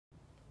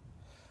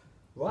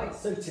Right,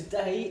 so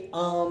today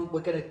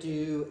we're going to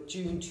do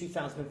June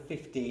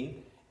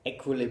 2015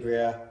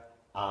 Equilibria,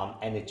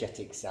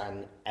 Energetics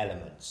and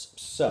Elements.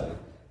 So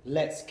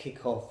let's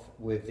kick off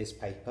with this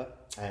paper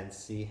and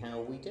see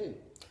how we do.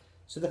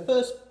 So the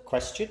first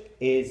question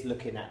is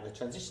looking at the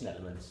transition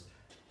elements,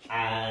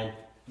 and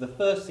the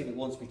first thing it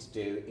wants me to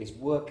do is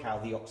work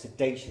out the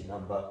oxidation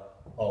number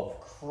of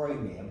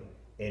chromium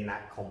in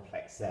that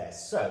complex there.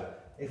 So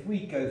if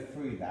we go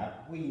through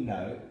that, we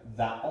know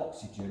that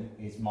oxygen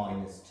is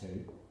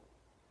 -2,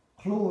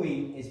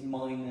 chlorine is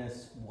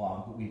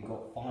 -1, but we've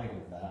got 5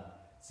 of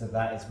that, so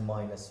that is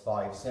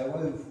 -5. So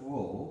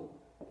overall,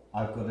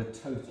 I've got a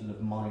total of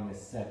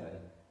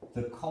 -7.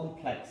 The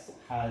complex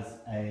has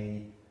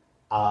a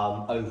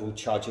overall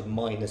charge of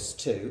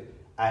 -2,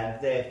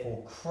 and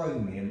therefore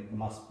chromium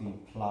must be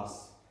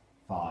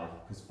 +5,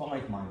 because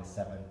 5 minus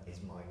 7 is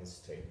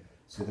 -2.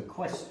 So the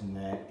question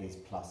there is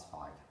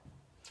 +5.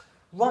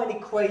 Write an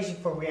equation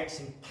for a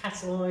reaction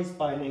catalysed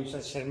by an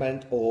transition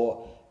element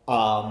or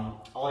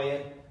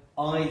ion.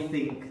 I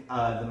think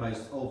the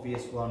most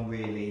obvious one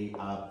really,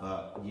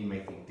 but you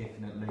may think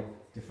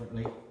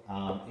differently,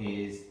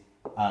 is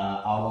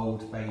our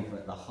old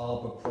favourite, the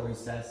Haber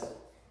process,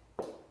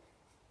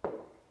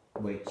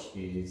 which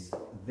is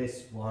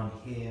this one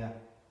here,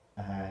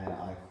 and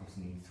I of course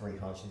need 3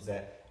 hydrogens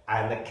there,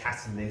 and the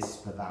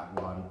catalyst for that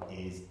one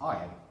is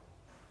iron.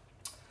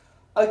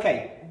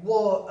 Okay,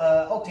 well,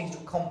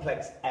 octahedral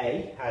complex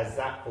A has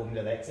that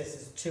formula there. It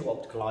exists 2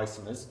 optical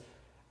isomers.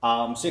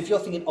 So if you're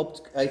thinking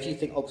if you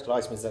think optical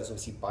isomers, that's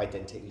obviously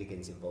bidentate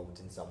ligands involved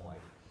in some way.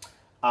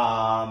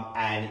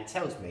 And it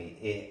tells me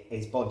it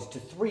is bonded to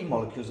 3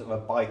 molecules of a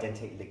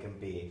bidentate ligand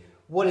B.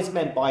 What is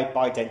meant by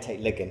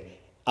bidentate ligand?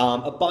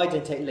 A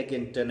bidentate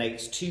ligand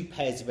donates 2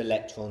 pairs of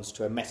electrons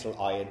to a metal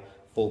ion,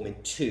 forming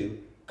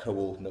 2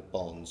 coordinate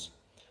bonds.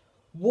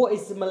 What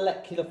is the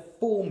molecular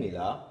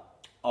formula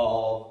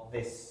of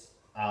this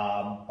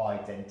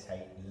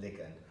bidentate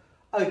ligand?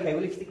 Okay,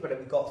 well, if you think about it,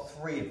 we've got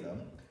 3 of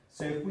them.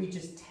 So if we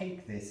just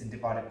take this and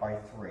divide it by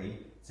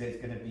 3, so it's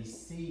going to be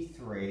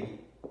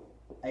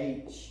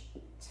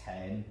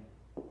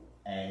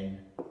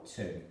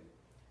C3H10N2.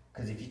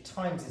 Because if you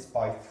times this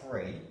by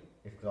 3,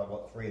 because I've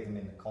got 3 of them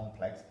in the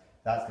complex,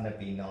 that's going to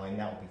be 9,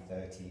 that will be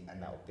 30, and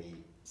that will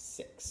be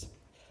 6.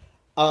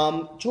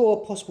 Draw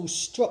a possible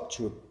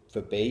structure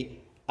for B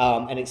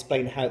and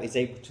explain how it is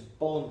able to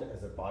bond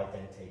as a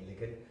bidentate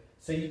ligand.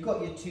 So you've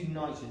got your 2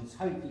 nitrogens.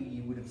 Hopefully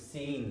you would have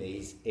seen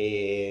these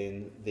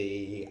in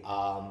the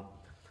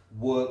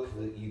work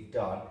that you've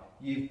done.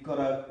 You've got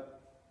a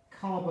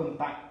carbon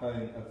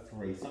backbone of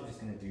 3, so I'm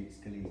just going to do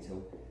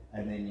skeletal,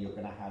 and then you're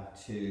going to have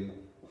 2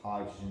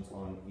 hydrogens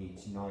on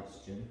each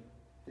nitrogen.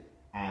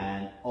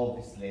 And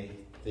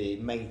obviously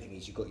the main thing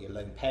is you've got your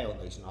lone pair on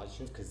those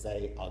nitrogens, because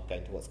they are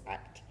going to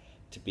act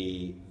to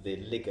be the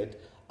ligand.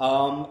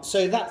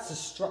 So that's the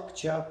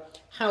structure.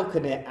 How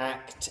can it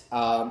act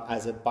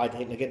as a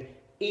bidentate ligand?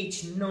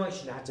 Each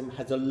nitrogen atom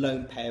has a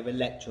lone pair of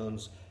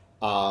electrons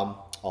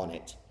on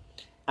it.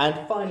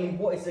 And finally,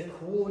 what is the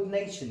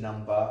coordination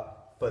number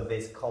for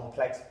this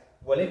complex?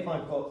 Well, if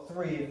I've got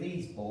 3 of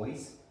these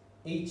boys,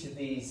 each of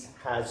these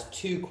has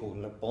 2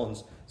 coordinate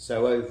bonds,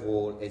 so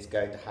overall it's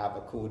going to have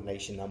a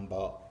coordination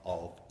number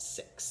of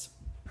 6.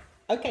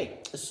 Okay,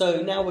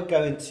 so now we're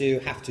going to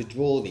have to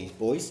draw these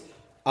boys.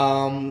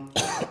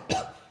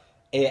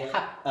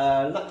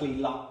 Luckily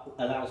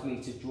allows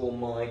me to draw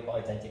my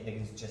bidentate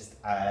ligands just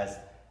as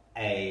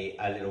a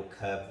little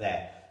curve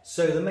there.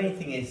 So the main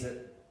thing is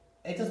that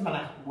it doesn't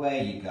matter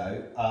where you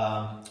go,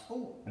 but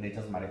it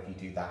doesn't matter if you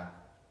do that.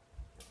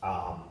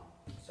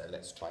 So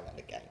let's try that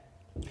again.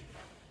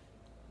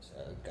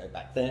 So go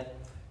back there.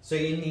 So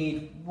you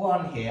need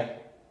 1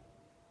 here.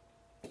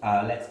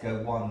 Let's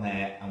go 1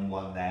 there and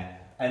 1 there.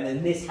 And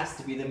then this has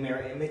to be the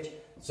mirror image.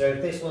 So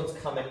if this one's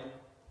coming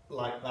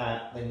like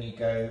that, then you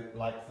go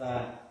like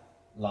that,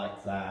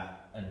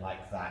 and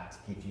like that to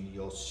give you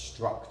your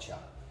structure.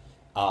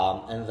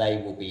 And they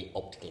will be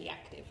optically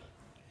active.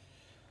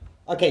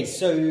 Okay,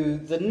 so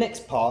the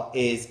next part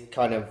is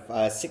kind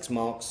of 6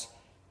 marks.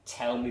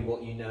 Tell me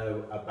what you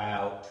know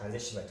about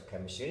transition metal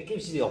chemistry. And it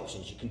gives you the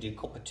options. You can do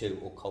copper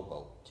 2 or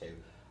cobalt 2.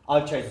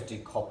 I've chosen to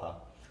do copper.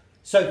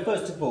 So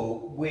first of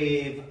all,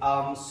 with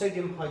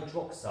sodium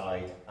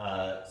hydroxide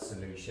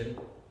solution,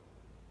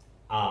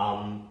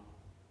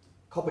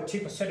 copper 2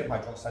 plus sodium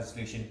hydroxide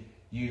solution,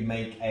 you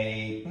make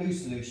a blue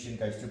solution,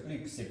 goes to a blue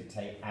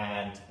precipitate,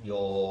 and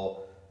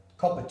your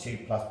copper 2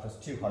 plus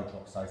 2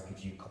 hydroxides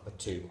gives you copper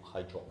 2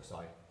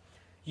 hydroxide.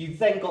 You've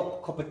then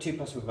got copper 2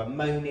 plus with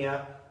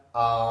ammonia.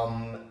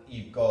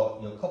 You've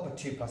got your copper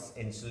 2 plus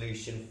in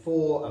solution,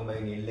 4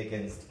 ammonia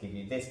ligands to give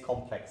you this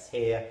complex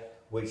here,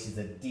 which is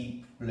a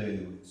deep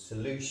blue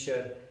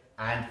solution.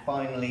 And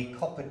finally,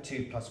 copper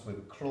 2 plus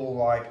with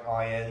chloride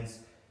ions.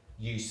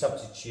 You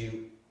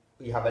substitute,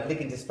 you have a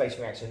ligand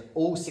displacement reaction,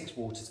 all 6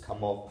 waters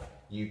come off.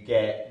 You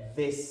get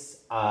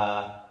this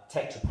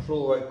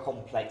tetrachloro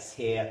complex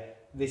here.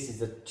 This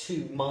is a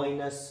 2-,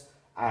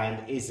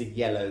 and is a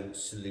yellow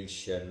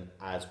solution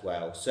as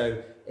well.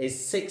 So it's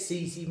 6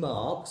 easy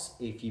marks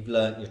if you've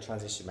learnt your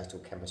transition metal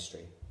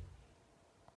chemistry.